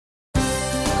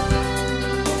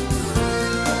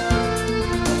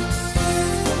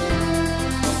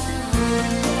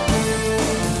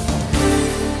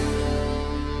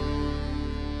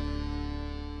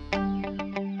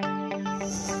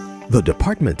The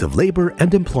Department of Labor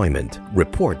and Employment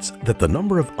reports that the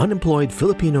number of unemployed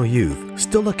Filipino youth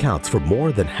still accounts for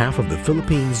more than half of the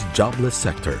Philippines' jobless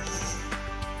sector.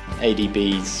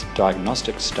 ADB's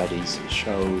diagnostic studies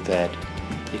show that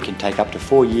it can take up to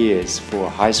 4 years for a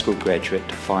high school graduate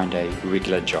to find a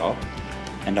regular job,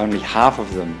 and only half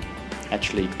of them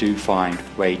actually do find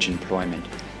wage employment.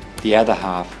 The other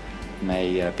half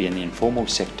may be in the informal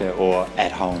sector or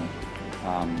at home,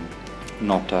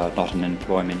 not an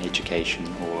employment, education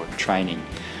or training.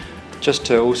 Just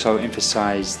to also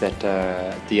emphasize that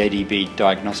the ADB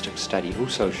diagnostic study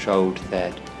also showed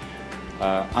that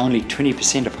only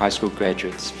 20% of high school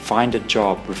graduates find a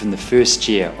job within the first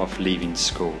year of leaving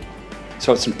school.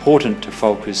 So it's important to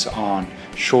focus on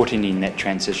shortening that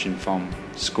transition from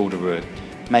school to work,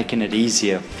 making it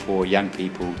easier for young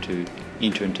people to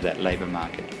enter into that labour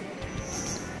market.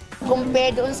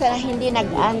 Compared doon sa hindi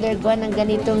nag-undergo ng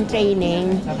ganitong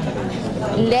training,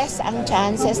 less ang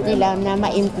chances nila na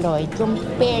ma-employed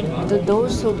compared to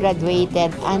those who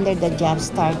graduated under the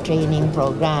Jobstart training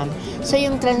program. So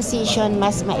yung transition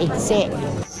mas maigsi.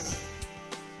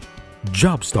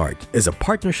 Jobstart is a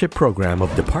partnership program of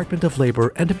Department of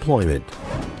Labor and Employment,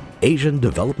 Asian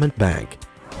Development Bank,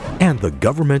 and the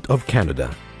Government of Canada.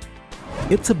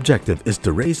 Its objective is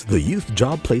to raise the youth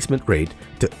job placement rate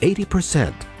to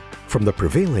 80% from the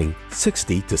prevailing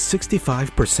 60 to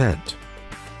 65%.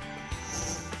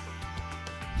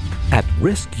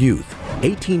 At-risk youth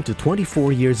 18 to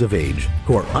 24 years of age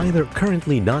who are either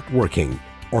currently not working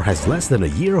or has less than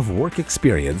a year of work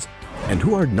experience and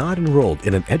who are not enrolled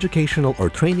in an educational or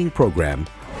training program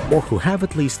or who have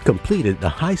at least completed a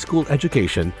high school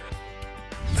education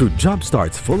through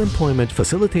Jobstart's full employment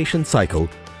facilitation cycle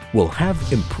will have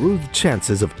improved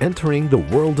chances of entering the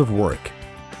world of work.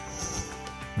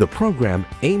 The program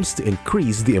aims to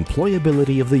increase the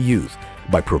employability of the youth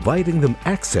by providing them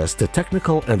access to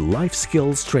technical and life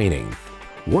skills training,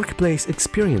 workplace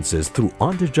experiences through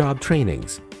on-the-job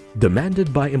trainings,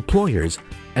 demanded by employers,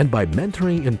 and by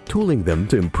mentoring and tooling them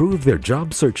to improve their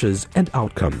job searches and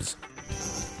outcomes.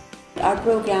 Our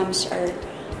programs are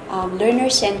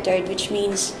learner-centered, which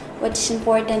means what's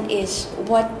important is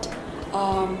what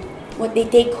they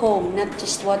take home, not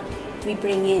just what we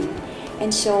bring in. And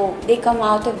so they come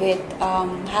out of it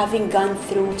having gone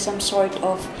through some sort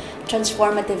of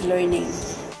transformative learning.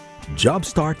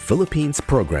 Jobstart Philippines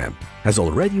program has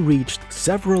already reached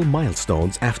several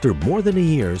milestones after more than a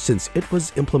year since it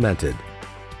was implemented.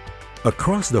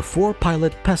 Across the 4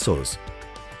 pilot PESOs,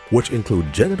 which include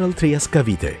General Trias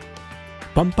Cavite,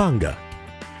 Pampanga,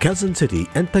 Quezon City,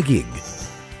 and Taguig.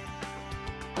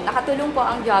 Nakatulong po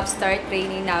ang Jobstart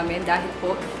training namin dahil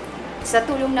po sa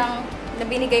tulong ng na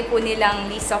binigay po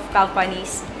nilang list of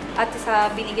companies at sa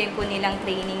binigay po nilang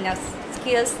training na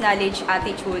skills, knowledge,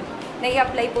 attitude, na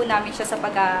i-apply po namin siya sa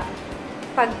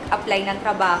pag-apply ng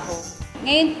trabaho.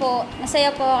 Ngayon po, masaya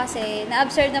po kasi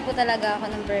na-observe na po talaga ako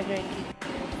ng Burger King.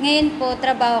 Ngayon po,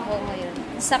 trabaho ko ngayon.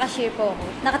 Sa cashier po ako.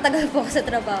 Nakatagal po ako sa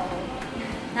trabaho.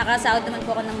 Nakasahod naman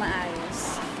po ako ng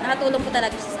maayos. Nakatulong po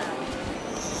talaga siya sa akin.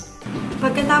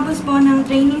 Pagkatapos po ng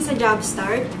training sa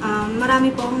Jobstart,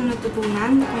 marami po akong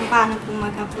natutunan kung paano po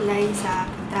mag-apply sa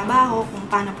trabaho, kung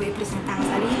paano po i-presenta ang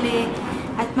sarili,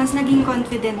 at mas naging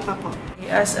confident pa po.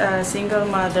 As a single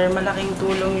mother, malaking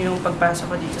tulong yung pagpasok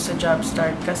ko dito sa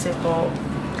Jobstart kasi po,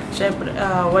 syempre,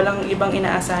 walang ibang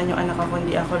inaasahan yung anak ko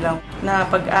kundi ako lang. Na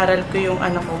pag-aral ko yung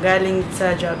anak ko galing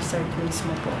sa Jobstart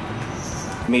mismo po.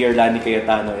 Mayor Lani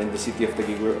Cayetano and the City of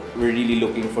Taguig, we're really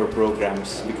looking for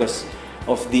programs because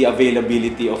of the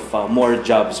availability of more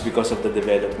jobs because of the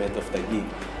development of Taguig.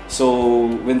 So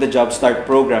when the Jobstart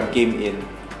program came in,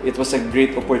 it was a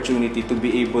great opportunity to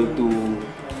be able to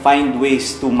find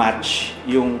ways to match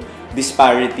yung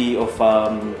disparity of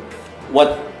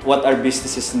what our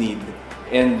businesses need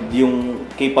and yung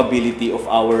capability of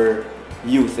our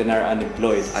youth and our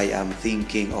unemployed. I am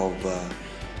thinking of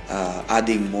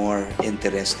adding more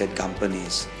interested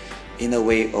companies in a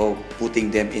way of putting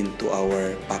them into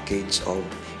our package of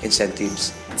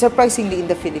incentives. Surprisingly, in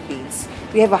the Philippines,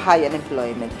 we have a high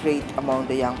unemployment rate among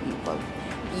the young people.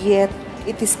 Yet,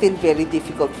 it is still very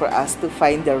difficult for us to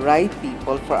find the right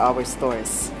people for our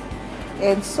stores.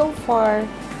 And so far,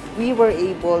 we were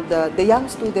able, the young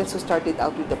students who started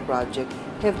out with the project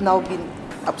have now been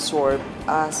absorbed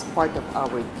as part of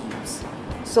our teams.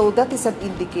 So that is an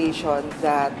indication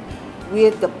that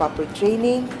with the proper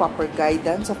training, proper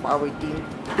guidance of our team,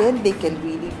 then they can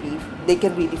really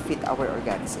fit our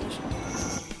organization.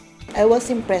 I was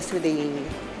impressed with the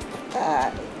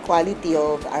quality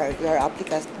of our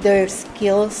applicants, their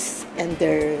skills and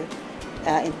their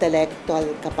intellectual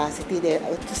capacity. It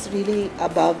was really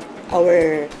above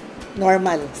our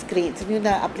normal screens. Yung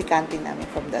na aplikante namin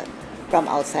from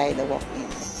outside the walk-in.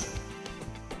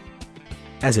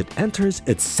 As it enters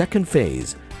its second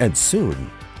phase, and soon,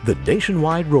 the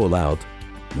nationwide rollout,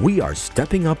 we are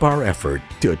stepping up our effort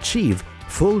to achieve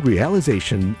full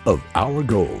realization of our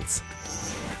goals.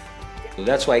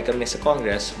 That's why kami sa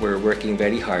Congress, we're working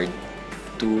very hard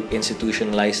to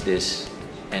institutionalize this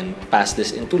and pass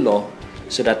this into law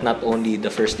so that not only the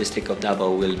 1st District of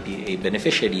Davao will be a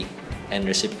beneficiary and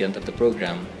recipient of the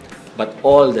program, but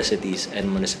all the cities and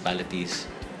municipalities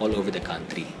all over the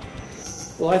country.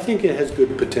 Well, I think it has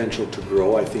good potential to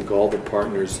grow. I think all the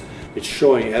partners, it's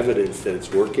showing evidence that it's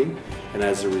working, and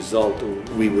as a result,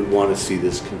 we would want to see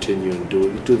this continue and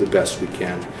do the best we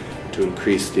can to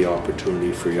increase the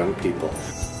opportunity for young people.